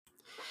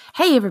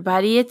Hey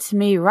everybody, it's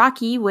me,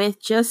 Rocky,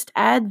 with Just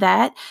Add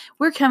That.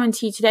 We're coming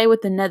to you today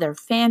with another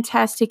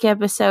fantastic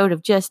episode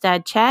of Just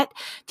Add Chat.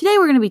 Today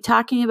we're going to be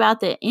talking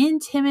about the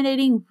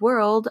intimidating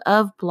world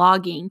of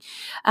blogging.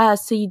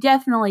 So you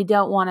definitely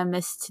don't want to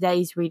miss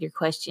today's reader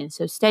question,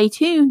 so stay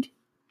tuned.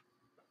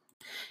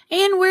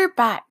 And we're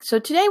back. So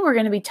today we're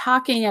going to be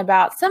talking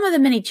about some of the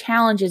many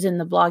challenges in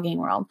the blogging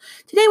world.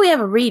 Today we have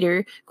a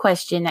reader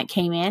question that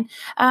came in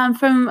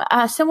from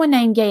someone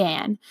named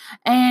Gayanne.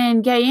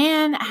 And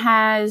Gayanne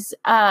has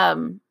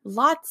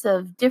lots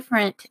of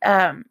different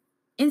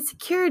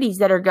insecurities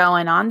that are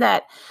going on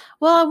that,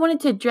 well, I wanted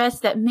to address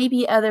that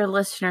maybe other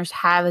listeners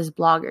have as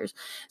bloggers.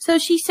 So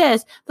she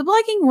says, the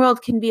blogging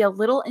world can be a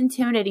little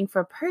intimidating for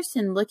a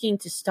person looking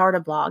to start a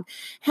blog.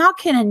 How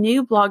can a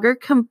new blogger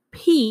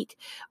compete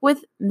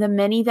with the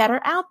many that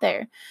are out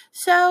there?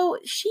 So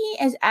she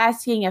is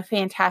asking a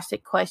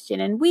fantastic question,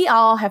 and we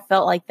all have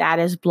felt like that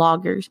as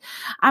bloggers.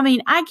 I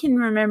mean, I can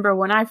remember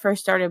when I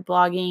first started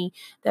blogging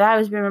that I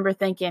remember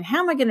thinking, how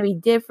am I going to be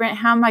different?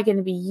 How am I going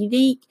to be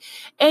unique?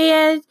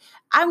 And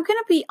I'm going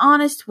to be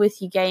honest with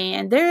you,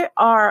 Gayanne. There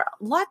are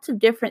lots of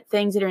different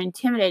things that are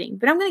intimidating,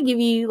 but I'm going to give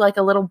you like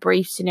a little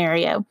brief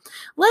scenario.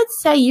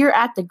 Let's say you're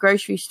at the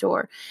grocery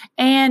store,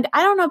 and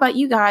I don't know about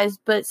you guys,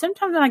 but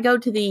sometimes when I go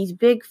to these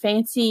big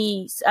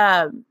fancy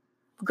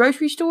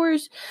grocery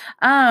stores,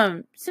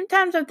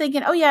 sometimes I'm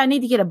thinking, oh yeah, I need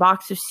to get a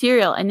box of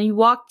cereal. And then you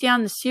walk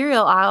down the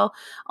cereal aisle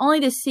only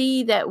to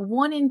see that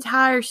one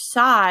entire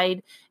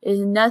side is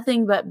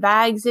nothing but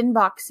bags and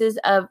boxes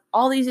of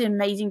all these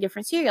amazing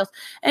different cereals.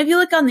 And if you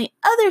look on the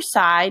other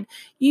side,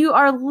 you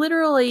are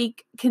literally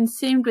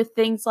consumed with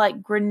things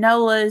like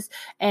granolas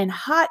and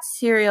hot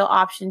cereal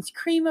options,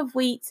 cream of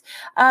wheats,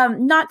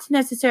 not to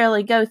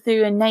necessarily go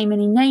through and name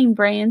any name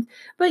brands,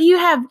 but you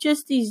have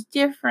just these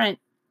different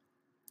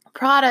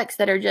products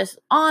that are just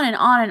on and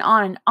on and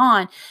on and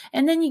on.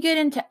 And then you get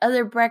into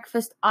other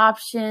breakfast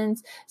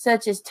options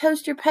such as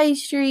toaster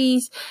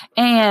pastries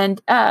and,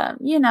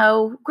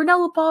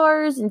 granola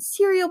bars and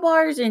cereal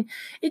bars. And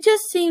it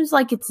just seems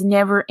like it's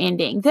never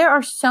ending. There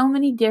are so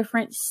many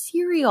different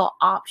cereal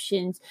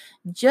options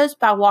just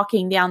by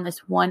walking down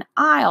this one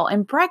aisle,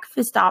 and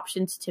breakfast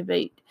options to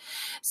boot.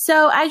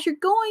 So as you're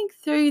going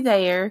through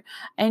there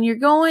and you're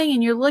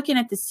looking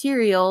at the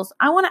cereals,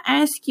 I want to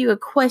ask you a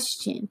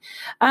question.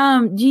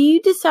 Do you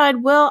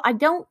decide, well, I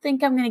don't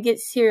think I'm going to get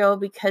cereal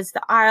because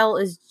the aisle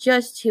is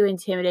just too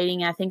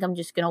intimidating, and I think I'm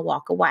just going to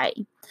walk away?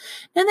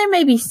 Now, there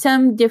may be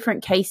some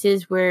different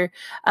cases where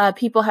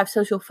people have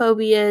social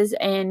phobias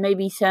and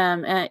maybe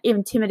some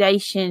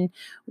intimidation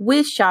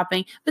with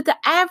shopping, but the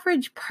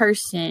average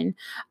person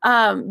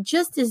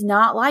just is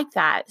not like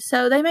that.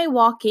 So they may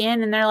walk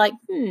in and they're like,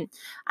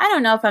 I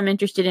don't know if I'm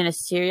interested in a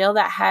cereal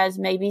that has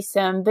maybe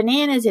some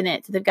bananas in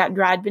it. So they've got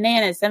dried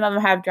bananas. Some of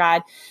them have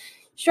dried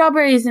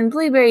strawberries and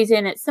blueberries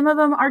in it. Some of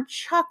them are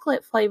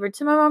chocolate flavored.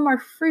 Some of them are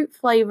fruit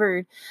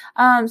flavored.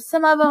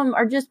 Some of them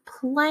are just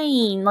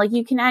plain, like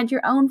you can add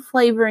your own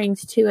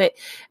flavorings to it.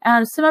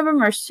 Some of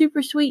them are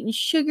super sweet and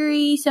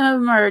sugary. Some of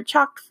them are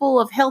chock full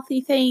of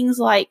healthy things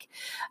like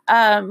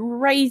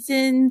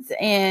raisins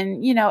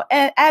and,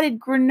 added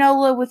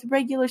granola with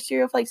regular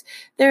cereal flakes.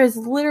 There is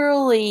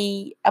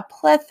literally a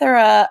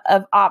plethora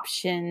of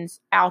options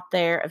out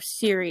there of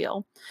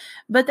cereal.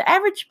 But the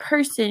average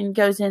person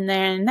goes in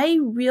there and they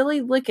really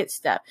look at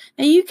stuff.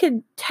 Now, you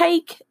could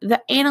take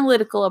the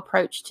analytical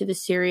approach to the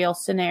cereal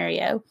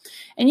scenario,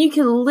 and you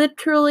can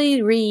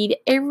literally read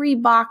every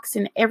box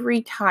and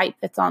every type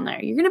that's on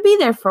there. You're going to be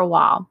there for a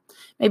while,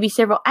 maybe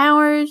several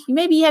hours.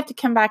 Maybe you have to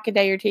come back a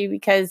day or two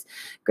because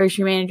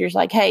grocery manager's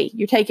like, hey,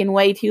 you're taking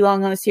way too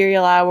long on the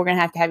cereal aisle. We're going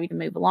to have you to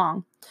move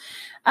along.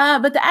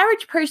 But the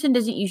average person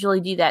doesn't usually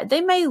do that.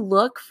 They may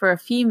look for a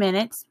few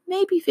minutes,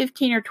 maybe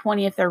 15 or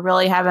 20 if they're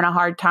really having a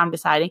hard time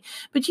deciding.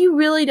 But you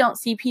really don't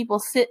see people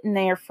sitting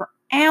there for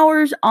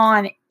hours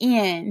on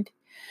end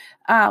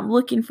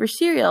looking for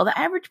cereal. The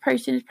average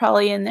person is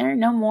probably in there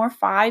no more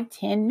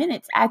 5-10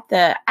 minutes at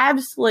the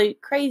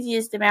absolute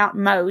craziest amount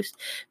most,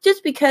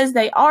 just because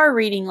they are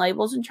reading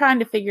labels and trying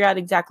to figure out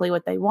exactly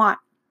what they want.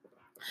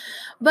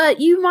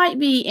 But you might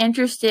be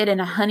interested in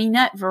a honey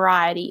nut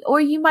variety, or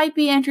you might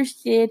be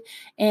interested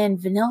in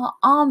vanilla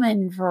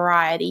almond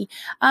variety.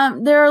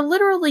 There are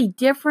literally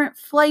different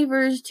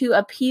flavors to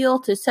appeal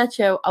to such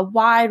a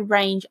wide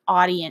range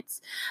audience.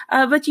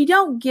 But you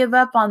don't give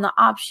up on the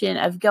option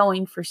of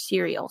going for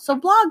cereal. So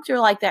blogs are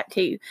like that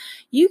too.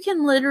 You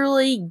can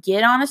literally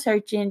get on a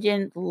search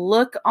engine,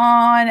 look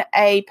on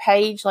a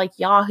page like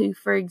Yahoo,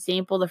 for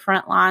example, the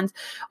front lines,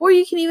 or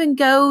you can even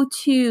go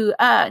to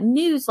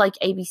news like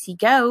ABC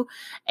Go,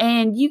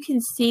 and you can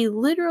see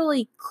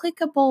literally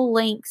clickable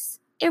links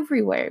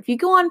everywhere. If you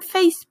go on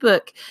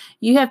Facebook,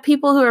 you have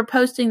people who are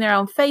posting their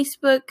own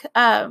Facebook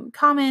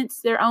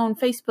comments, their own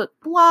Facebook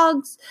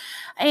blogs.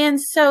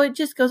 And so it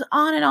just goes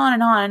on and on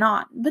and on and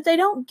on. But they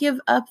don't give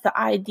up the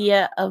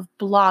idea of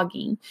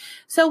blogging.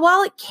 So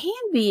while it can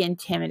be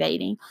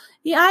intimidating,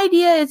 the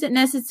idea isn't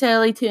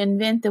necessarily to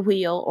invent the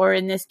wheel, or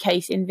in this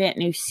case, invent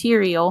new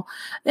cereal.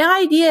 The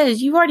idea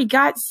is you've already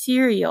got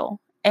cereal.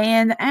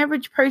 And the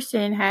average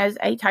person has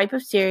a type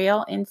of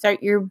cereal,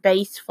 insert your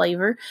base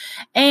flavor.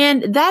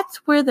 And that's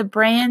where the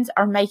brands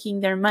are making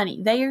their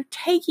money. They are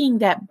taking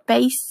that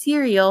base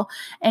cereal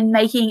and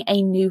making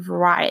a new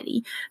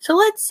variety. So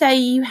let's say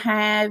you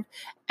have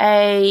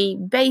a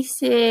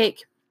basic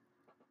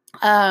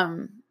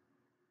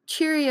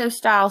Cheerio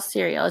style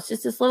cereal. It's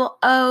just this little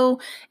O,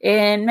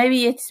 and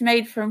maybe it's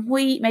made from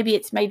wheat, maybe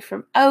it's made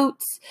from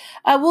oats.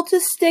 We'll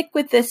just stick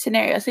with this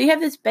scenario. So you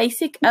have this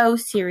basic O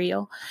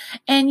cereal,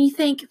 and you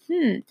think,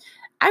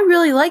 I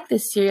really like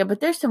this cereal, but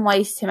there's some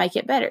ways to make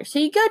it better. So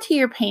you go to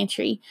your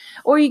pantry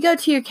or you go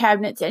to your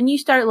cabinets and you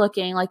start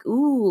looking like,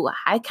 ooh,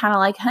 I kind of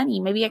like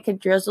honey. Maybe I could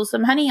drizzle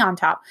some honey on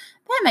top.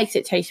 That makes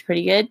it taste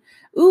pretty good.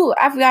 Ooh,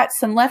 I've got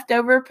some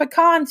leftover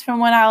pecans from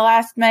when I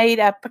last made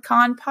a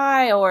pecan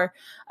pie or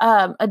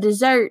a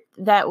dessert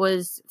that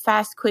was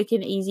fast, quick,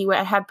 and easy where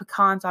I had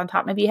pecans on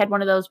top. Maybe you had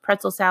one of those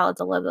pretzel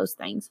salads. I love those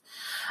things.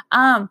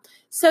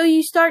 So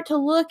you start to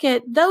look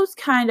at those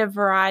kind of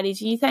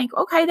varieties and you think,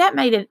 okay, that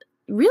made it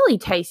really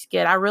tastes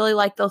good. I really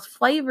like those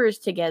flavors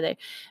together.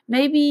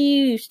 Maybe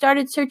you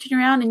started searching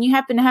around and you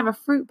happen to have a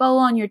fruit bowl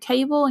on your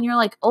table and you're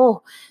like,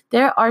 oh,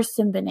 there are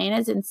some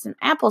bananas and some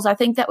apples. I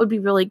think that would be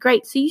really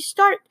great. So you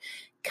start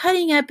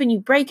cutting up and you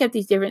break up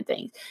these different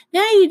things.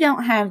 Now you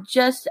don't have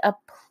just a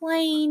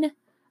plain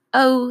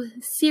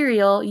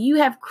cereal. You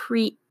have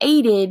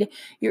created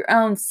your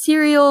own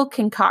cereal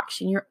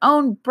concoction, your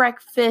own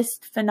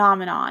breakfast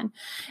phenomenon.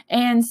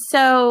 And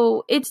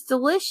so it's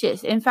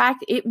delicious. In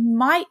fact, it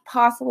might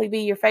possibly be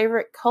your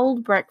favorite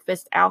cold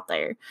breakfast out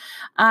there.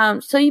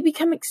 So you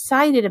become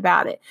excited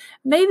about it.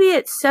 Maybe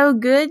it's so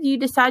good you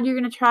decide you're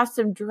going to try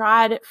some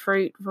dried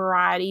fruit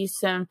varieties,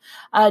 some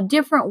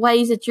different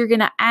ways that you're going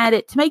to add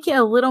it to make it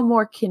a little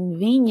more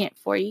convenient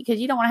for you because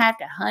you don't want to have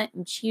to hunt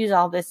and choose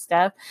all this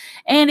stuff.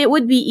 And it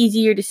would be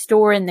easier to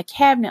store in the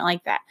cabinet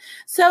like that.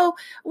 So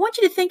I want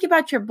you to think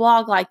about your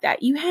blog like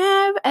that. You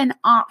have an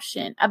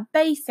option, a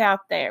base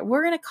out there.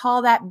 We're going to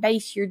call that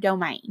base your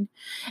domain.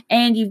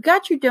 And you've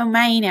got your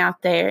domain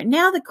out there.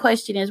 Now the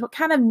question is, what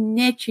kind of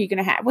niche are you going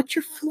to have? What's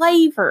your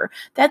flavor?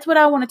 That's what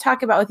I want to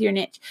talk about with your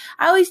niche.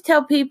 I always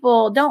tell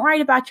people, don't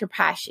write about your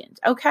passions,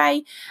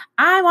 okay?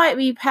 I might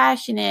be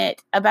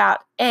passionate about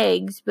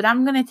eggs, but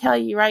I'm going to tell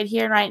you right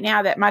here and right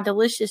now that my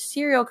delicious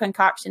cereal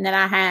concoction that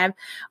I have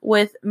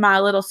with my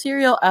little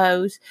cereal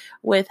O's,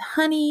 with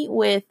honey,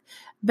 with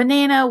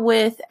banana,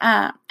 with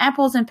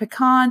apples and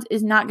pecans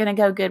is not going to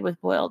go good with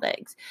boiled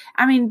eggs.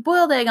 I mean,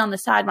 boiled egg on the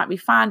side might be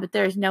fine, but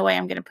there's no way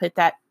I'm going to put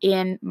that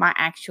in my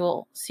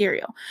actual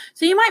cereal.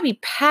 So you might be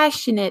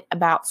passionate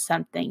about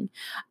something.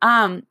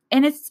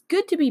 And it's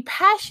good to be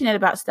passionate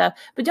about stuff,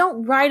 but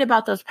don't write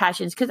about those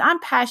passions because I'm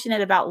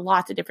passionate about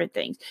lots of different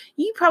things.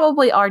 You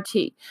probably are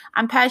too.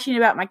 I'm passionate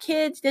about my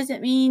kids.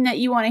 Doesn't mean that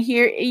you want to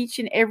hear each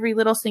and every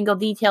little single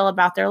detail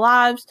about their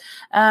lives,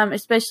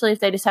 especially if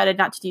they decided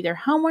not to do their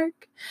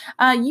homework.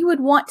 You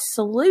would want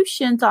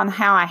solutions on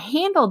how I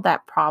handled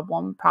that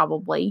problem,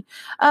 probably,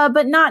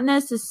 but not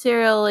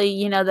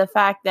necessarily, the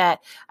fact that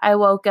I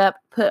woke up,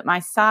 put my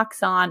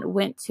socks on,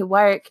 went to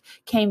work,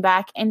 came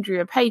back and drew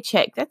a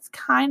paycheck. That's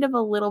kind of a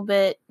little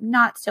bit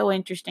not so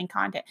interesting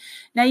content.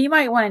 Now, you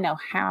might want to know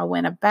how I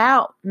went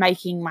about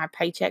making my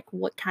paycheck,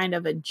 what kind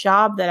of a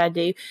job that I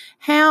do,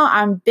 how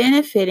I'm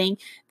benefiting,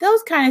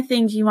 those kind of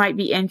things you might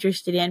be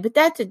interested in. But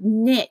that's a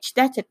niche.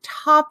 That's a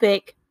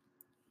topic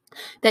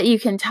that you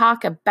can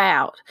talk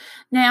about.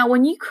 Now,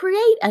 when you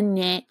create a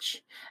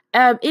niche,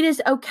 it is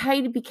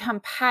okay to become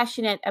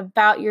passionate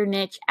about your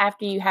niche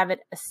after you have it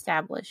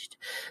established.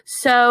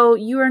 So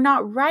you are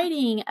not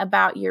writing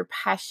about your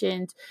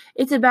passions.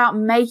 It's about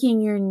making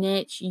your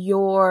niche,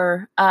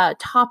 your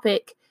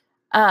topic,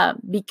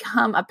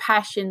 become a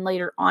passion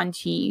later on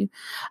to you.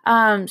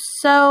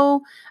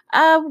 So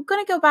we're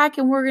going to go back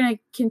and we're going to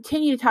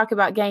continue to talk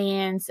about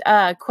Gayan's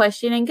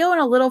question and go in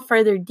a little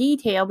further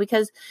detail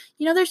because,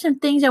 there's some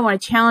things I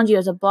want to challenge you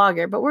as a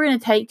blogger, but we're going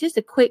to take just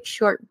a quick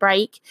short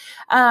break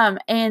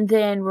and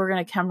then we're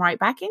going to come right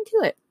back into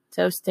it.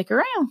 So stick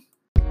around.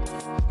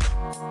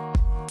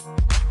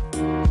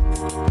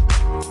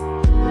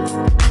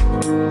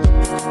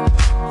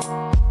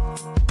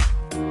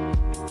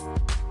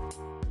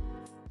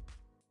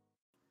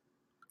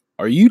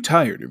 Are you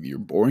tired of your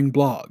boring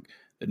blog?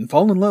 Then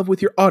fall in love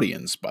with your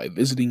audience by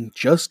visiting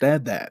Just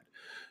Add That.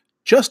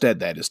 Just Add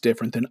That is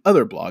different than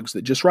other blogs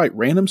that just write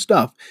random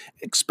stuff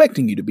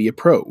expecting you to be a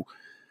pro.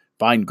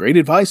 Find great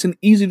advice and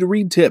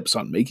easy-to-read tips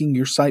on making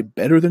your site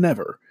better than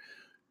ever.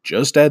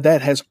 Just Add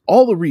That has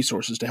all the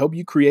resources to help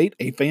you create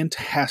a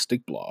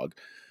fantastic blog.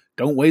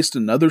 Don't waste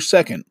another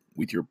second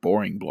with your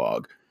boring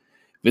blog.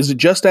 Visit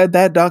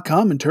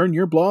justaddthat.com and turn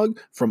your blog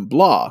from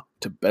blah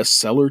to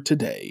bestseller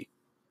today.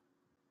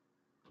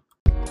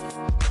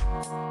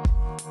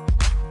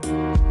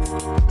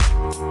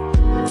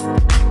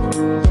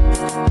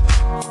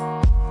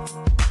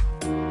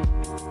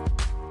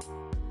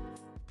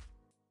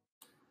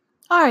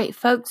 All right,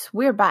 folks,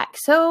 we're back.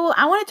 So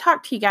I want to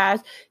talk to you guys,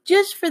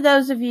 just for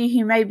those of you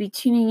who may be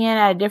tuning in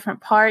at a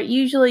different part.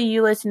 Usually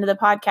you listen to the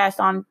podcast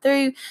on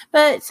through,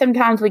 but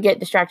sometimes we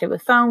get distracted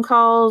with phone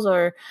calls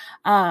or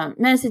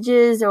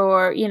messages,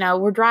 or,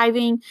 we're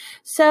driving.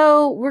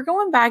 So we're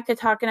going back to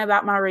talking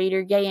about my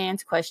reader, Gay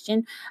Ann's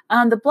question.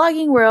 The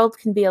blogging world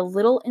can be a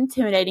little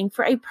intimidating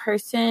for a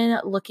person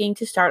looking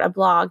to start a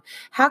blog.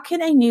 How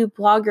can a new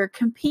blogger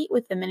compete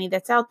with the many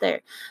that's out there?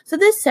 So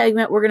this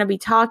segment, we're going to be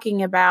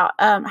talking about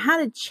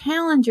how to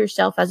challenge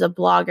yourself as a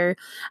blogger,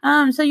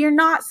 so you're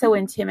not so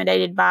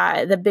intimidated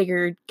by the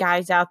bigger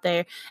guys out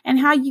there, and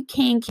how you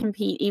can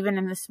compete even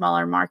in the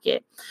smaller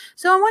market.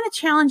 So I want to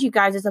challenge you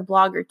guys as a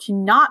blogger to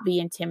not be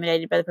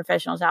intimidated by the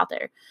professionals out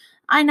there.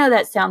 I know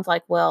that sounds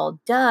like,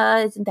 well,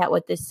 duh, isn't that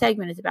what this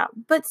segment is about?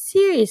 But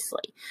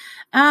seriously,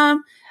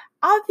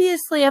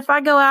 obviously, if I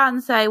go out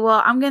and say,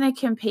 well, I'm going to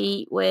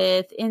compete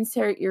with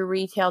insert your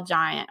retail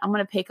giant, I'm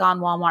going to pick on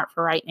Walmart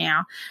for right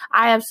now.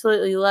 I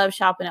absolutely love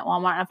shopping at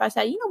Walmart. And if I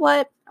say, you know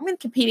what, I'm going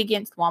to compete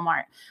against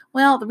Walmart.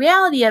 Well, the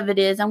reality of it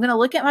is I'm going to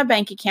look at my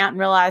bank account and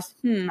realize,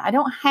 I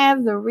don't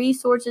have the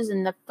resources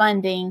and the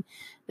funding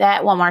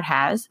that Walmart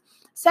has.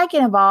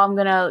 Second of all, I'm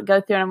going to go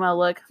through and I'm going to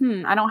look,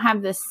 I don't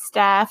have the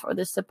staff or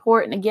the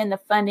support and, again, the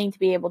funding to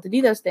be able to do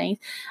those things.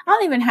 I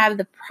don't even have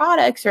the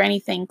products or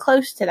anything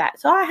close to that.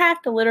 So I have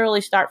to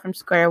literally start from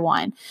square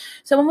one.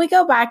 So when we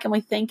go back and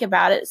we think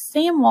about it,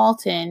 Sam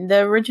Walton, the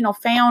original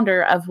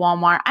founder of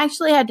Walmart,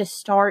 actually had to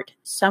start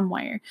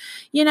somewhere.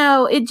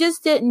 It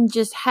just didn't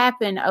just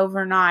happen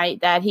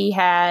overnight that he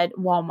had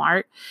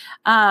Walmart.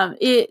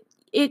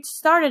 It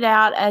started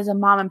out as a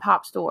mom and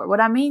pop store. What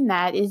I mean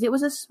that is it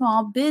was a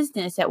small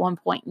business at one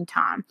point in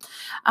time.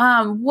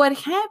 What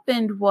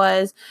happened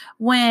was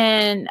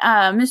when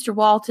Mr.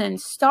 Walton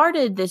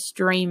started this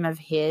dream of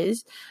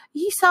his,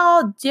 he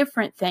saw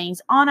different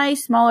things on a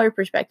smaller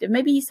perspective.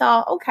 Maybe he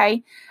saw,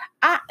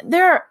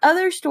 there are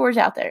other stores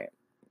out there.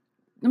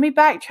 Let me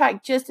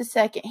backtrack just a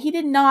second. He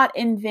did not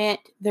invent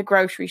the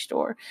grocery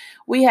store.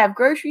 We have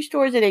grocery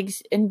stores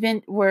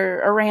that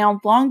were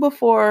around long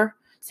before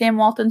Sam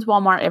Walton's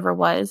Walmart ever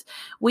was.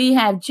 We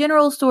have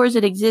general stores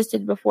that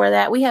existed before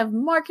that. We have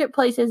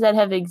marketplaces that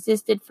have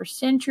existed for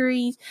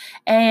centuries,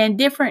 and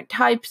different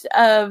types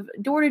of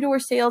door-to-door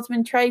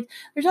salesman trades.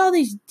 There's all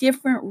these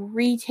different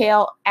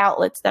retail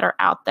outlets that are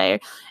out there.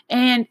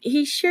 And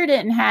he sure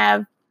didn't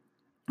have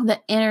the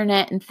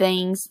internet and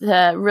things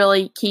to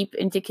really keep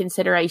into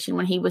consideration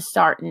when he was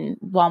starting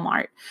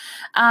Walmart.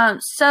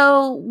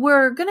 So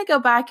we're going to go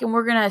back and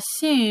we're going to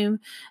assume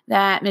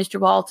that Mr.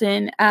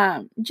 Walton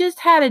just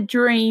had a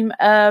dream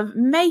of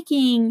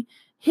making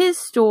his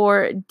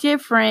store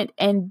different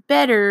and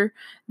better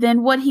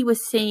than what he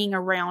was seeing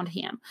around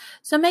him.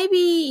 So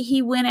maybe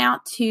he went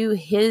out to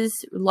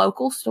his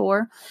local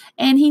store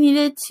and he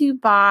needed to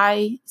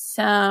buy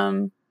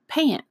some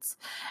pants.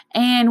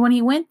 And when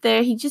he went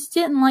there, he just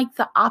didn't like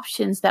the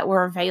options that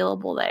were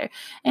available there.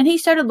 And he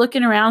started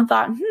looking around and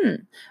thought,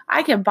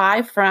 I could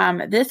buy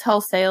from this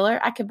wholesaler.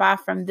 I could buy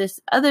from this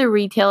other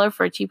retailer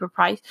for a cheaper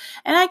price.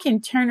 And I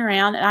can turn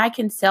around and I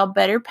can sell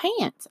better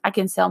pants. I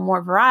can sell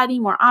more variety,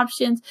 more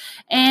options.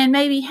 And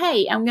maybe,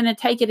 hey, I'm going to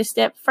take it a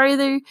step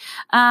further.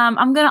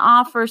 I'm going to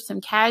offer some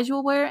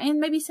casual wear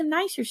and maybe some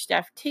nicer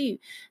stuff too.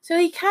 So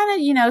he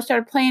kind of,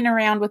 started playing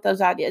around with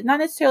those ideas. Not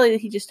necessarily that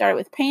he just started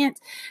with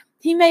pants.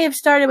 He may have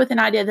started with an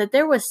idea that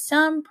there was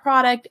some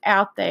product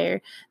out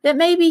there that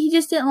maybe he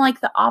just didn't like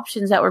the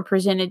options that were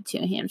presented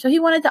to him. So he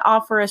wanted to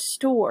offer a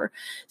store.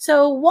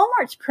 So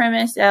Walmart's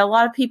premise that a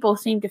lot of people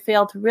seem to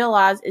fail to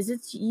realize is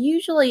it's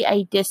usually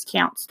a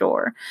discount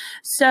store.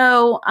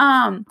 So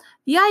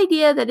the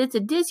idea that it's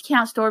a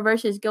discount store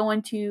versus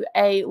going to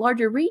a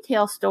larger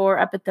retail store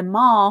up at the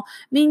mall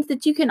means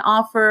that you can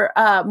offer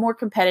more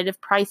competitive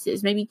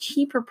prices, maybe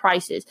cheaper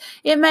prices.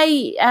 It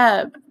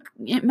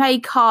may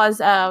cause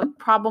a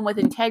problem with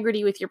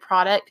integrity with your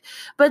product,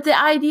 but the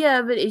idea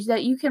of it is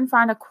that you can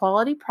find a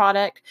quality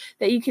product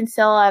that you can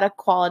sell at a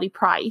quality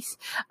price,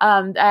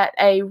 at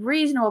a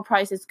reasonable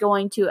price that's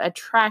going to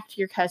attract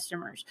your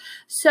customers.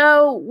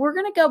 So we're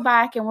going to go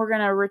back and we're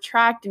going to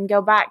retract and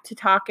go back to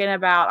talking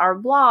about our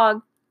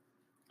blog.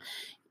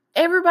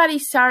 Everybody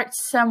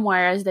starts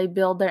somewhere as they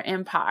build their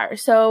empire.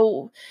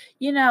 So,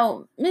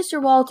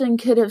 Mr. Walton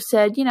could have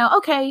said,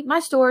 okay,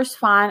 my store is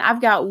fine.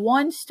 I've got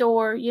one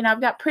store,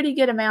 I've got pretty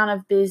good amount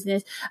of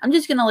business. I'm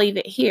just going to leave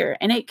it here.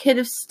 And it could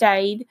have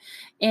stayed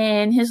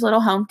in his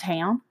little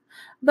hometown.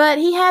 But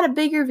he had a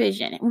bigger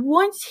vision.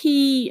 Once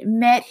he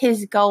met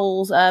his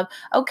goals of,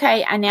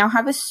 okay, I now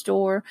have a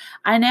store.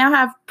 I now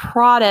have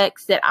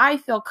products that I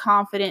feel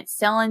confident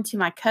selling to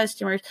my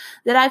customers,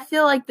 that I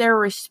feel like they're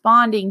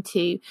responding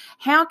to.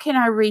 How can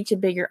I reach a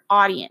bigger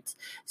audience?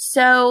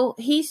 So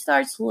he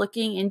starts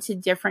looking into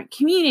different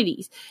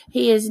communities.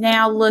 He is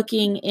now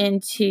looking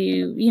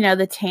into,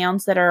 the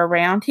towns that are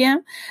around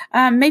him.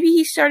 Maybe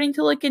he's starting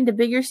to look into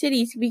bigger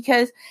cities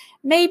because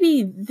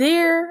maybe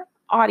their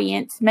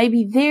audience,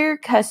 maybe their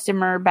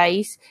customer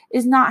base,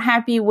 is not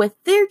happy with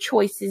their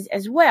choices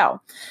as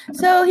well.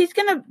 So he's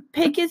going to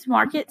pick his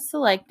market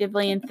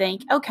selectively and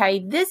think, okay,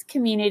 this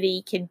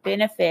community can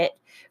benefit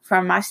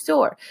from my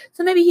store.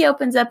 So maybe he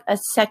opens up a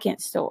second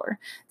store.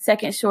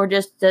 Second store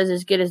just does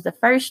as good as the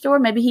first store.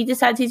 Maybe he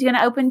decides he's going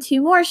to open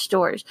 2 more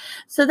stores.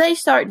 So they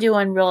start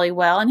doing really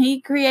well and he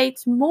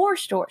creates more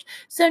stores.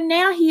 So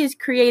now he has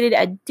created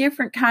a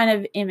different kind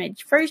of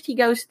image. First, he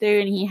goes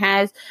through and he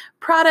has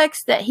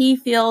products that he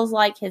feels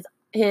like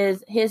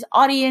his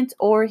audience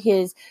or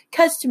his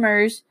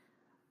customers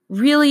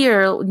really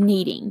are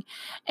needing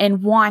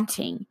and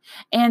wanting.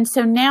 And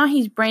so now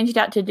he's branched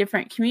out to a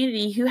different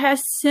community who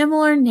has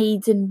similar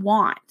needs and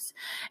wants.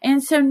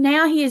 And so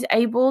now he is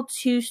able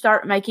to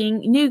start making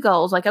new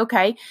goals. Like,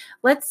 okay,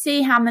 let's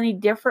see how many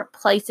different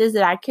places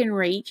that I can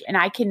reach and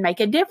I can make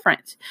a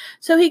difference.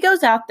 So he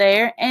goes out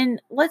there and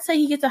let's say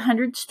he gets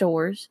 100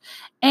 stores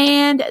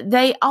and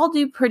they all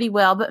do pretty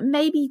well, but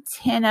maybe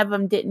 10 of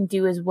them didn't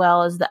do as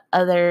well as the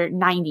other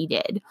 90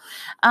 did.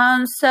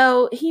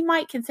 So he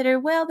might consider,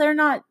 well, they're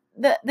not,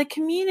 the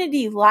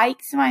community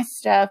likes my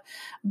stuff,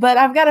 but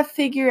I've got to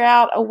figure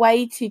out a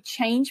way to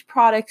change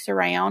products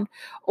around,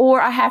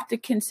 or I have to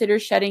consider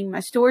shutting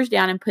my stores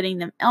down and putting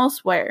them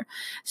elsewhere.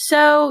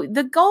 So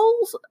the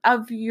goals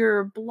of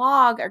your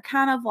blog are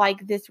kind of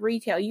like this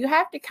retail. You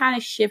have to kind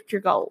of shift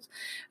your goals.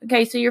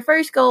 Okay, so your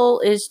first goal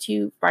is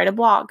to write a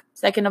blog.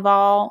 Second of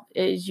all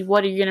is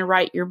what are you going to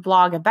write your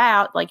blog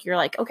about? Like you're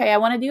like, okay, I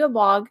want to do a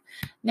blog.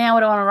 Now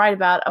what do I want to write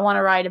about? I want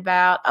to write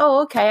about, I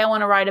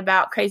want to write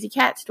about crazy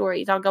cat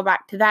stories. I'll go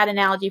back to that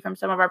analogy from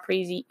some of our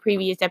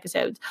previous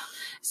episodes.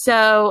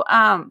 So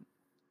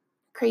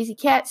crazy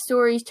cat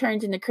stories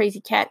turns into crazy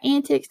cat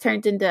antics,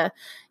 turns into,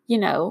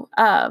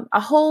 a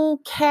whole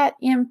cat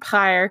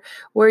empire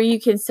where you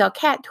can sell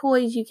cat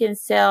toys, you can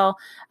sell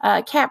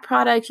cat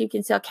products, you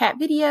can sell cat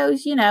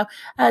videos,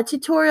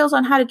 tutorials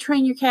on how to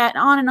train your cat,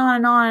 and on and on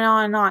and on and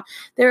on and on.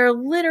 There are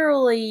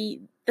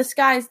literally, the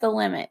sky's the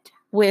limit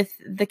with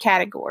the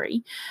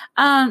category.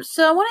 So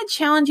I want to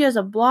challenge you as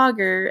a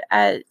blogger,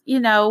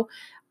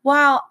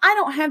 while I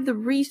don't have the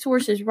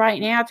resources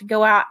right now to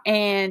go out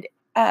and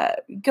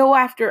go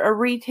after a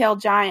retail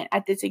giant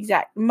at this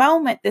exact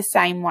moment the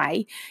same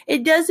way,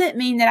 it doesn't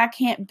mean that I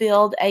can't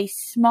build a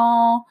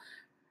small,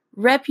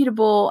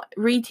 reputable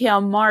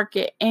retail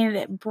market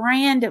and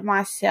brand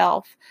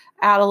myself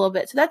out a little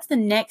bit. So that's the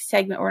next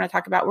segment we're going to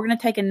talk about. We're going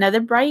to take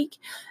another break,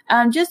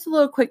 just a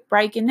little quick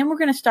break, and then we're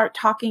going to start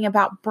talking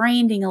about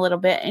branding a little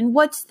bit and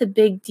what's the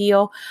big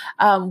deal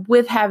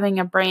with having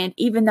a brand,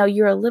 even though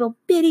you're a little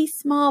bitty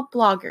small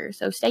blogger.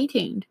 So stay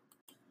tuned.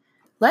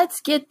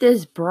 Let's get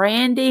this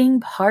branding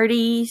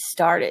party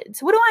started.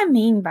 So what do I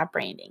mean by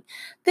branding?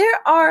 There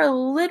are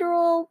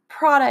literal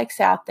products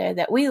out there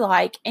that we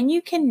like, and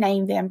you can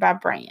name them by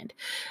brand.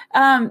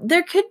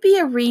 There could be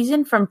a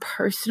reason from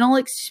personal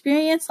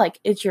experience,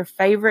 like it's your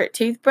favorite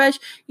toothbrush.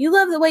 You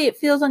love the way it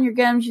feels on your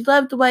gums. You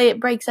love the way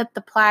it breaks up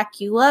the plaque.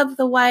 You love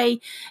the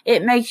way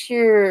it makes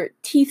your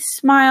teeth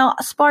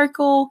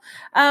sparkle.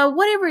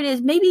 Whatever it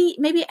is, maybe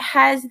it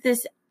has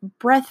this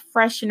breath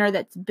freshener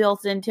that's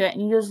built into it,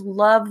 and you just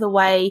love the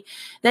way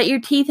that your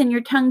teeth and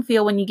your tongue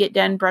feel when you get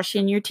done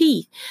brushing your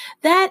teeth.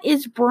 That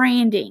is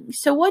branding.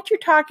 So what you're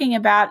talking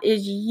about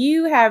is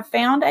you have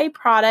found a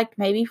product,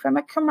 maybe from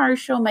a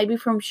commercial, maybe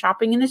from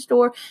shopping in a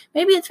store,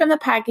 maybe it's from the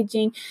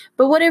packaging,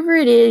 but whatever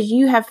it is,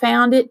 you have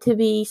found it to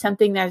be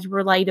something that's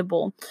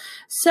relatable.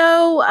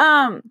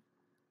 So,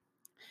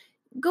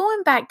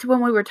 going back to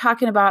when we were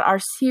talking about our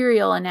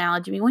cereal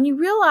analogy, when you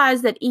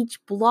realize that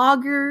each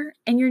blogger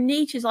and your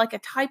niche is like a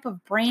type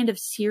of brand of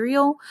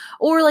cereal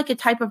or like a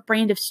type of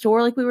brand of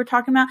store, like we were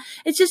talking about,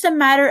 it's just a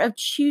matter of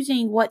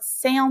choosing what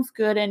sounds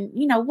good and,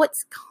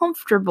 what's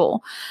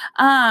comfortable.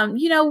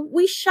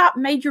 We shop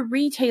major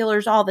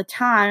retailers all the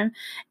time,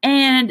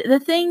 and the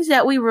things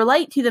that we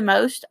relate to the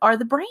most are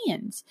the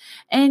brands.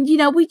 And,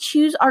 we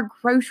choose our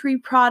grocery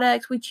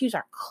products, we choose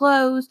our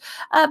clothes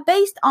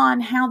based on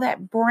how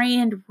that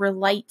brand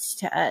relates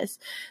to us.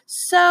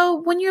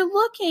 So when you're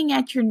looking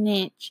at your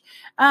niche,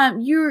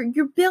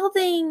 you're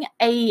building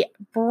a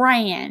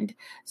brand.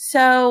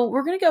 So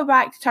we're going to go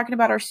back to talking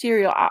about our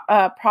cereal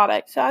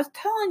product. So I was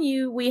telling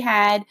you we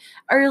had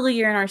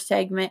earlier in our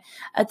segment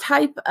a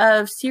type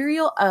of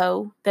cereal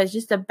O that's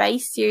just a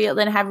base cereal,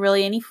 didn't have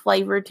really any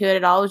flavor to it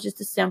at all. It was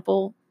just a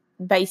simple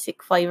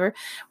basic flavor,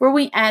 where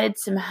we added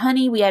some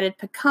honey, we added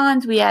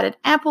pecans, we added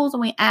apples, and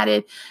we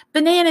added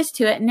bananas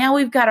to it. Now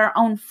we've got our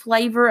own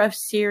flavor of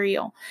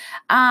cereal.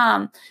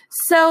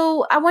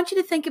 So I want you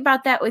to think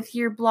about that with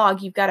your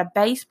blog. You've got a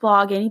base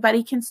blog.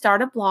 Anybody can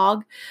start a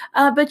blog,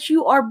 but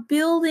you are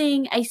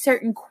building a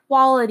certain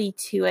quality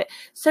to it,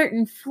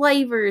 certain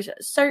flavors,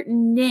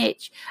 certain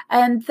niche,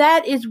 and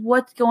that is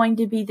what's going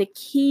to be the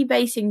key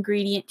base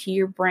ingredient to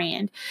your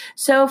brand.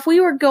 So if we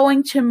were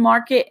going to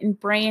market and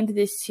brand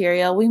this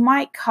cereal, we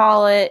might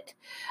call it,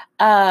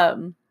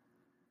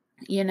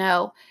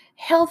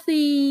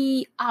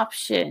 healthy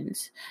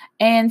options.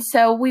 And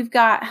so we've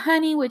got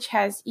honey, which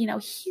has,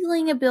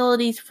 healing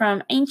abilities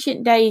from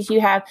ancient days.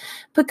 You have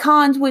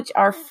pecans, which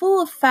are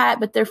full of fat,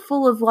 but they're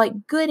full of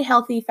like good,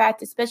 healthy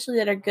fats, especially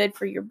that are good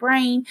for your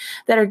brain,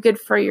 that are good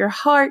for your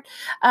heart.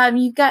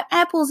 You've got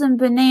apples and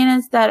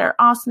bananas that are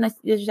awesome.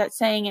 There's that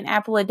saying, an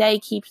apple a day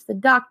keeps the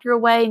doctor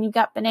away. And you've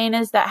got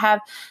bananas that have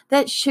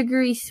that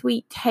sugary,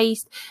 sweet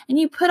taste. And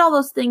you put all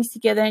those things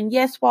together. And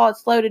yes, while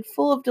it's loaded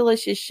full of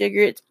delicious sugar,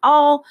 it's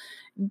all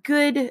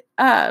good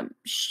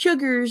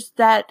sugars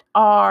that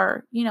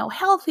are,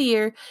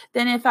 healthier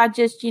than if I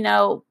just,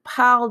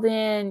 piled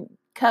in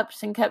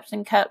cups and cups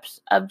and cups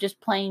of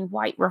just plain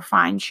white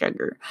refined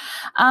sugar.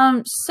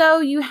 So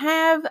you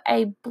have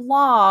a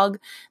blog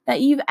that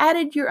you've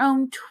added your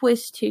own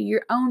twist to,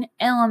 your own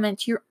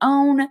elements, your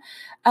own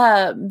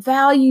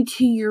value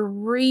to your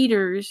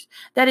readers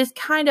that is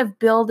kind of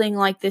building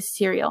like this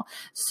cereal.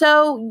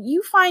 So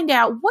you find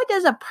out, what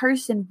does a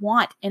person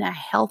want in a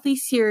healthy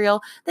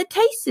cereal that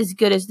tastes as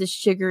good as the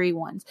sugary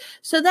ones?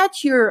 So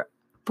that's your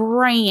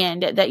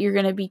brand that you're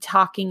going to be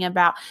talking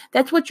about.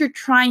 That's what you're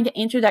trying to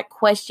answer that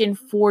question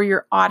for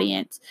your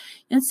audience.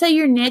 And say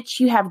your niche,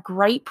 you have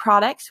great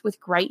products with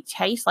great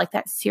taste, like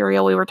that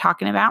cereal we were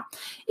talking about.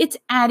 It's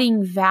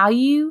adding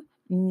value,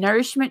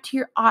 nourishment to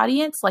your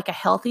audience, like a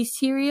healthy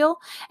cereal,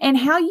 and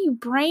how you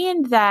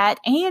brand that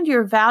and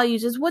your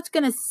values is what's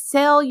going to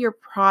sell your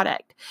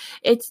product.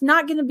 It's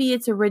not going to be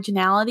its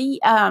originality.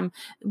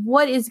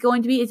 What is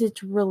going to be is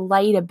its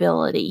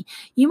relatability.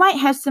 You might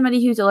have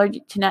somebody who's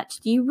allergic to nuts.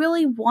 Do you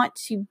really want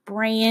to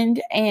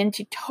brand and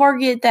to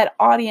target that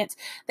audience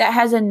that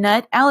has a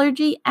nut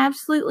allergy?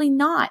 Absolutely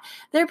not.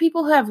 There are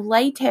people who have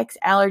latex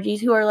allergies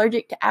who are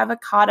allergic to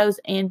avocados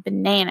and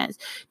bananas.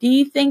 Do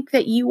you think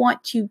that you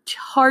want to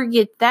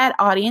target that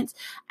audience?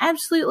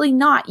 Absolutely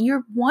not.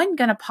 You're one,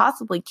 going to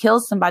possibly kill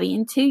somebody,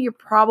 and two, you're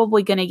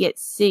probably going to get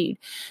sued.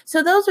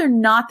 So those are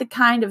not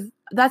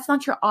that's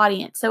not your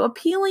audience. So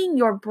appealing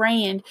your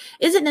brand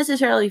isn't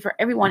necessarily for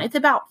everyone. It's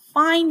about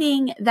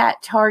finding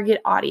that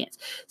target audience.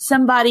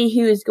 Somebody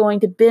who is going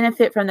to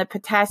benefit from the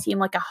potassium,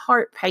 like a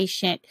heart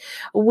patient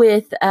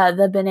with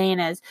the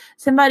bananas.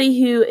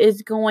 Somebody who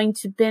is going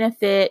to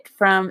benefit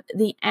from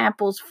the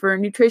apples for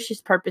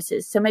nutritious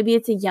purposes. So maybe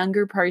it's a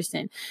younger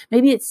person.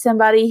 Maybe it's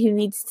somebody who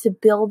needs to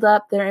build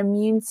up their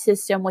immune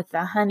system with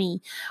the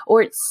honey.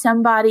 Or it's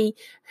somebody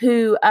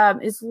who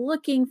is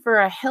looking for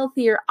a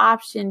healthier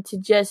option to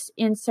just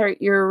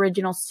insert your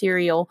original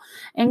cereal.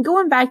 And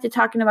going back to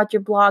talking about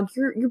your blog,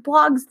 your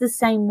blog's the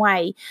same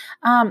way.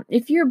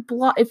 If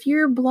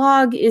your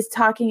blog is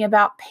talking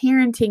about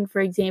parenting, for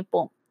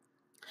example,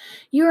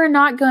 you are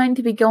not going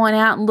to be going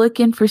out and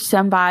looking for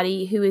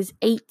somebody who is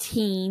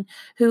 18,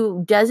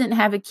 who doesn't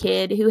have a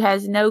kid, who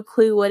has no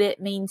clue what it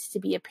means to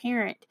be a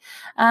parent.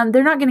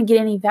 They're not going to get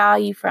any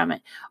value from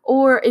it.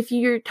 Or if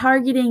you're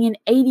targeting an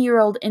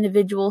 80-year-old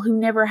individual who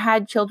never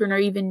had children or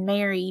even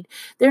married,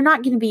 they're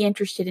not going to be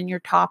interested in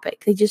your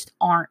topic. They just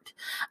aren't.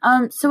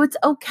 So it's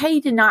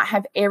okay to not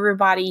have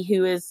everybody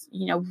who is,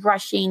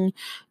 rushing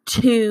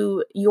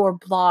to your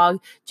blog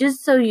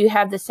just so you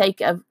have the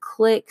sake of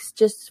clicks,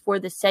 just for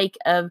the sake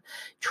of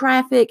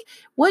traffic.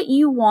 What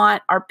you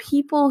want are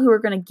people who are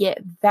going to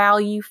get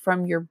value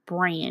from your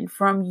brand,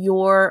 from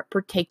your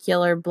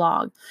particular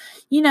blog.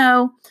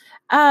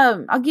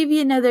 I'll give you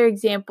another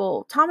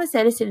example. Thomas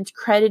Edison is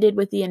credited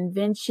with the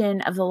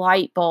invention of the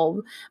light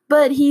bulb,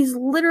 but he's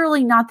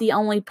literally not the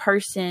only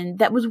person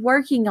that was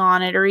working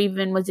on it or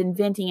even was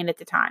inventing it at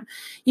the time.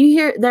 You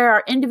hear there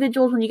are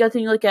individuals, when you go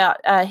through and you look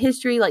at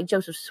history, like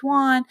Joseph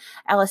Swan,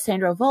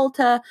 Alessandro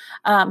Volta,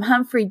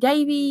 Humphrey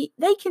Davy.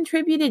 They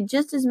contributed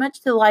just as much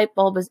to the light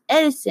bulb as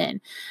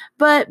Edison.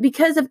 But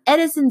because of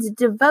Edison's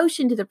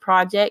devotion to the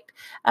project,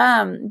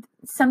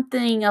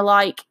 something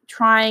like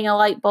trying a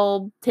light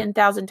bulb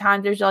 10,000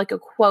 times. There's like a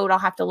quote. I'll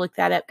have to look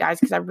that up,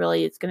 guys, because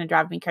it's going to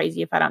drive me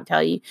crazy if I don't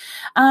tell you.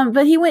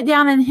 But he went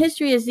down in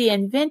history as the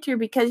inventor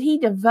because he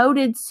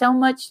devoted so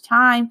much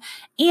time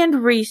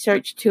and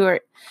research to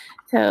it.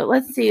 So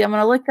let's see. I'm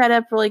going to look that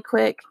up really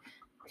quick.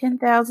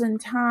 10,000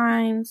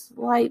 times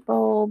light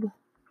bulb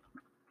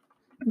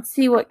and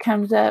see what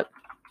comes up.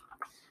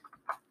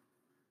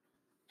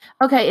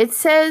 Okay, it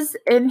says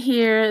in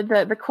here,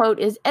 the quote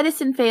is,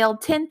 Edison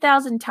failed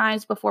 10,000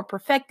 times before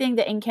perfecting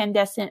the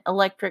incandescent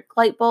electric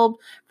light bulb.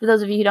 For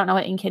those of you who don't know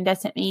what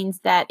incandescent means,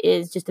 that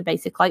is just a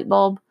basic light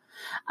bulb.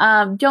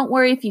 Don't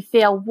worry if you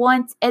fail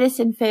once.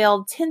 Edison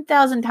failed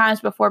 10,000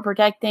 times before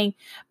perfecting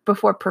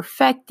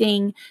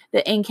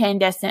the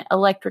incandescent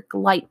electric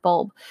light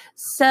bulb.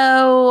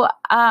 So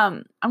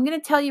I'm going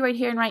to tell you right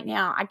here and right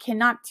now, I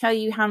cannot tell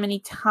you how many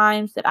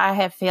times that I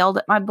have failed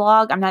at my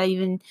blog. I'm not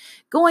even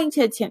going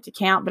to attempt to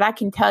count, but I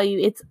can tell you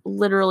it's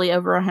literally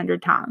over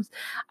 100 times,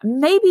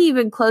 maybe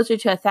even closer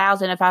to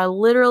 1,000 if I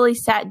literally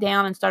sat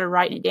down and started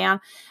writing it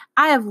down.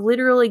 I have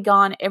literally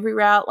gone every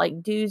route,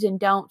 like do's and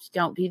don'ts.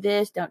 Don't do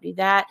this, don't do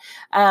that.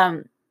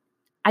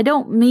 I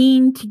don't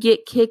mean to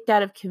get kicked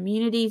out of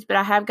communities, but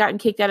I have gotten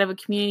kicked out of a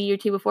community or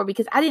two before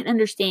because I didn't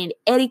understand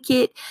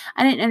etiquette.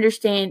 I didn't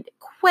understand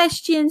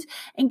questions.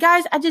 And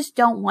guys, I just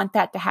don't want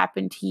that to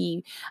happen to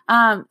you.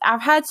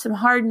 I've had some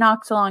hard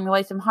knocks along the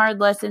way, some hard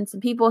lessons,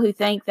 some people who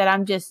think that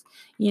I'm just,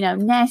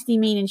 nasty,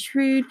 mean, and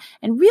shrewd.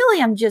 And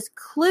really, I'm just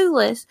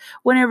clueless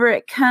whenever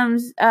it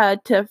comes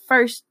to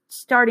first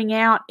starting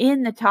out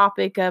in the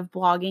topic of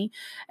blogging.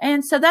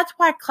 And so that's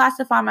why I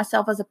classify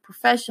myself as a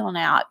professional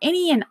now.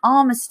 Any and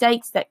all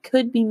mistakes that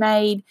could be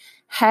made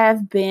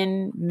have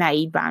been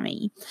made by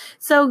me.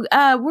 So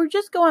we're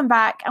just going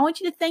back. I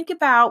want you to think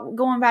about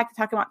going back to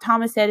talking about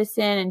Thomas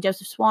Edison and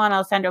Joseph Swan,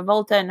 Alessandro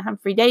Volta, and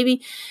Humphrey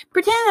Davy.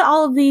 Pretend that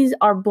all of these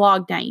are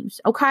blog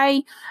names,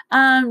 okay?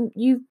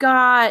 You've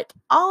got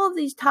all of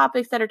these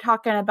topics that are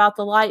talking about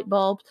the light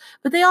bulbs,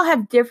 but they all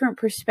have different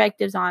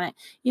perspectives on it.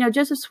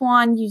 Joseph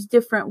Swan used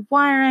different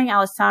wiring.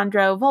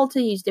 Alessandro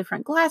Volta used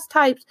different glass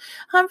types.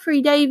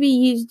 Humphrey Davy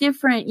used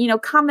different,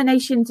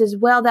 combinations as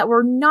well that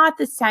were not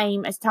the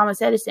same as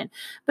Thomas Edison.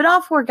 But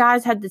all four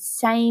guys had the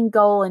same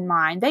goal in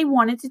mind. They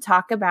wanted to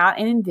talk about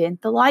and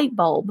invent the light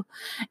bulb.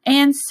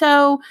 And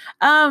so,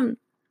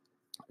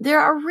 there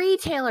are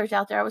retailers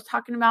out there. I was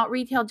talking about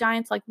retail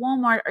giants like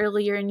Walmart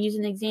earlier and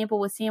using an example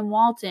with Sam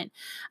Walton.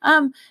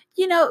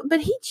 But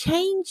he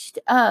changed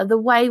the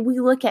way we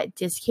look at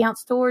discount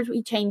stores.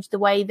 We changed the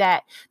way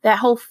that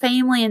whole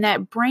family and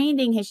that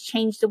branding has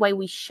changed the way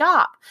we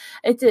shop.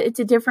 It's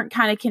a different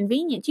kind of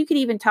convenience. You could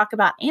even talk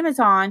about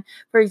Amazon,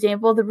 for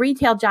example, the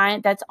retail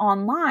giant that's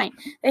online.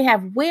 They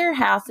have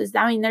warehouses.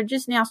 I mean, they're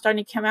just now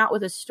starting to come out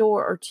with a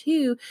store or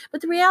two.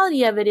 But the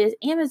reality of it is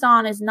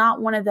Amazon is not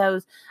one of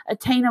those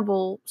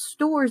attainable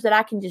stores that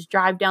I can just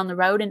drive down the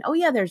road and, oh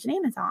yeah, there's an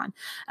Amazon.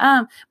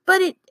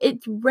 But it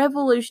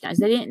revolutionized.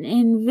 They didn't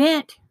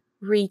invent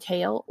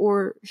retail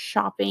or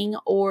shopping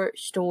or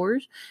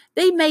stores.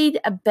 They made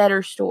a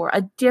better store,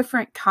 a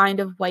different kind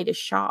of way to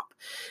shop.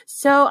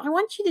 So I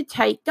want you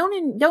to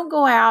don't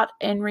go out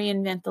and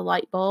reinvent the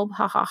light bulb.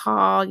 Ha ha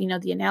ha.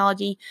 The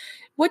analogy.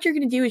 What you're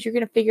going to do is you're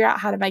going to figure out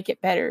how to make it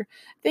better.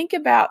 Think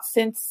about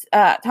since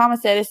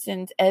Thomas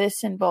Edison's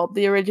Edison bulb,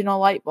 the original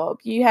light bulb,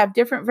 you have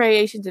different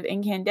variations of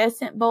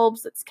incandescent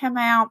bulbs that's come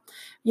out.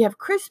 You have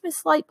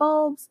Christmas light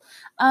bulbs.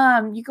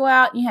 You go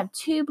out and you have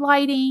tube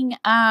lighting.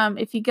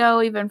 If you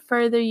go even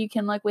further, you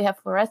can look. We have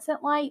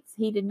fluorescent lights.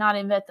 He did not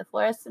invent the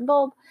fluorescent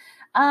bulb.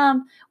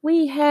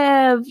 We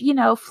have,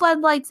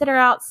 floodlights that are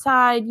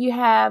outside. You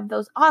have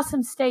those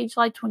awesome stage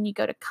lights when you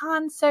go to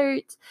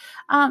concerts.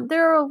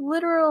 There are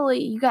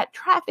literally, you got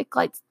traffic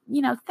lights,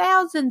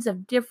 thousands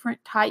of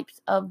different types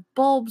of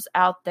bulbs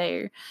out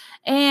there.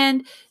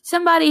 And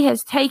somebody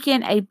has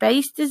taken a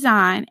base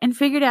design and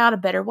figured out a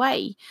better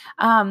way.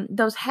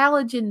 Those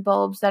halogen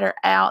bulbs that are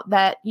out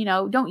that,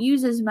 don't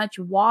use as much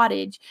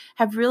wattage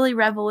have really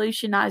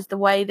revolutionized the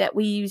way that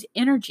we use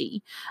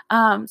energy.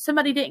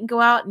 Somebody didn't go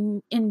out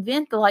and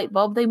invent the light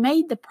bulb. They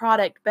made the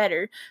product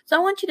better. So I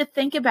want you to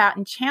think about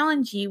and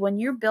challenge you when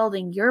you're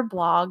building your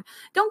blog.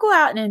 Don't go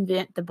out and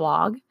invent the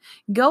blog.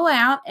 Go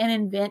out and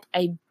invent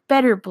a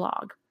better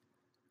blog.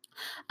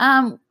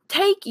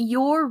 Take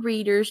your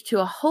readers to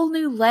a whole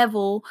new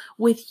level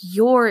with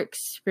your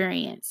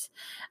experience.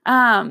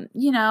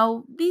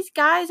 These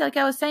guys, like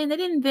I was saying, they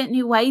didn't invent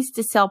new ways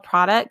to sell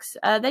products.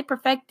 They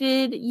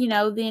perfected,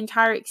 the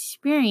entire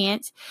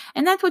experience.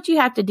 And that's what you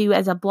have to do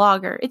as a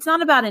blogger. It's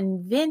not about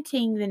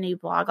inventing the new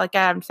blog, like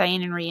I'm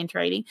saying and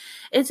reiterating.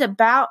 It's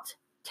about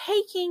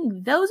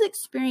taking those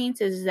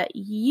experiences that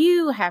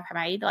you have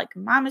made, like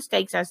my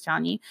mistakes I was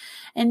telling you,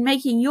 and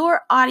making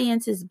your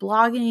audience's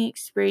blogging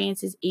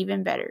experiences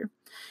even better.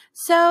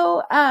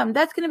 So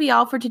that's going to be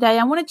all for today.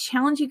 I want to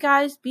challenge you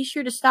guys. Be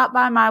sure to stop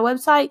by my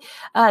website,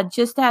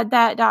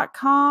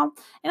 justaddthat.com.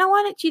 And I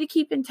wanted you to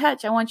keep in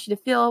touch. I want you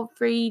to feel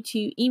free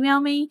to email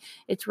me.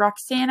 It's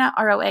Roxana,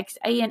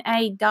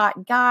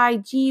 ROXANA.guy,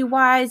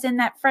 G-Y is in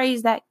that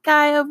phrase, that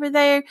guy over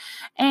there.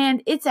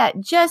 And it's at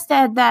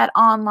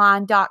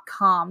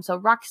justaddthatonline.com. So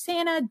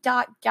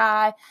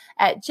Roxana.guy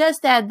at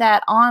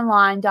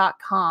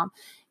justaddthatonline.com.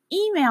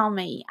 Email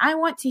me. I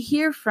want to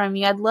hear from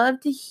you. I'd love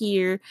to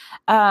hear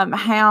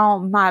how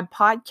my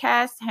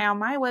podcast, how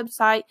my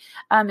website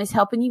is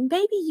helping you.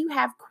 Maybe you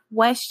have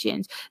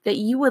questions that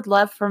you would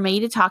love for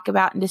me to talk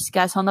about and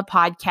discuss on the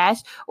podcast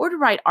or to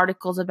write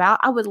articles about.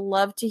 I would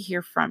love to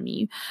hear from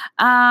you.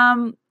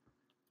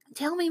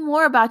 Tell me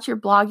more about your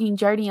blogging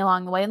journey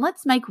along the way, and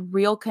let's make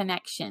real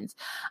connections.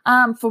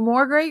 For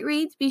more great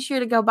reads, be sure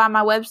to go by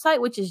my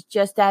website, which is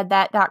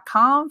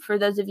justaddthat.com. For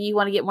those of you who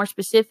want to get more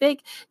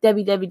specific,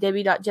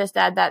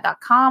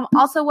 www.justaddthat.com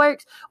also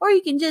works. Or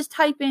you can just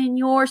type in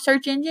your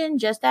search engine,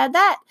 Just Add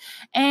That,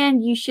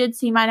 and you should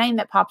see my name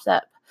that pops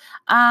up.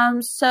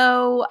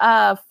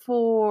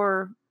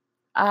 For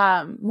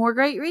more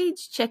great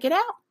reads, check it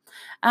out.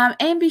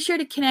 And be sure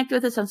to connect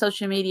with us on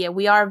social media.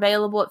 We are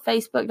available at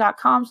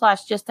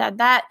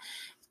facebook.com/justaddthat.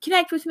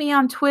 Connect with me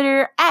on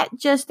Twitter at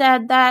Just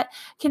Add That.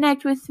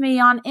 Connect with me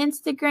on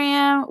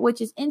Instagram,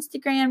 which is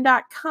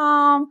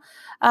instagram.com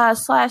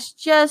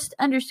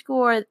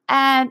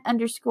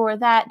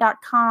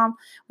 /just_add_that.com.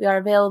 We are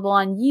available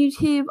on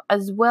YouTube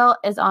as well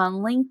as on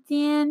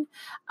LinkedIn.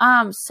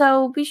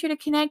 So be sure to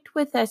connect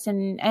with us.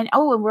 And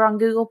we're on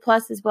Google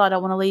Plus as well. I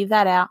don't want to leave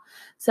that out.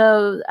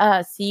 So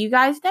see you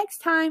guys next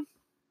time.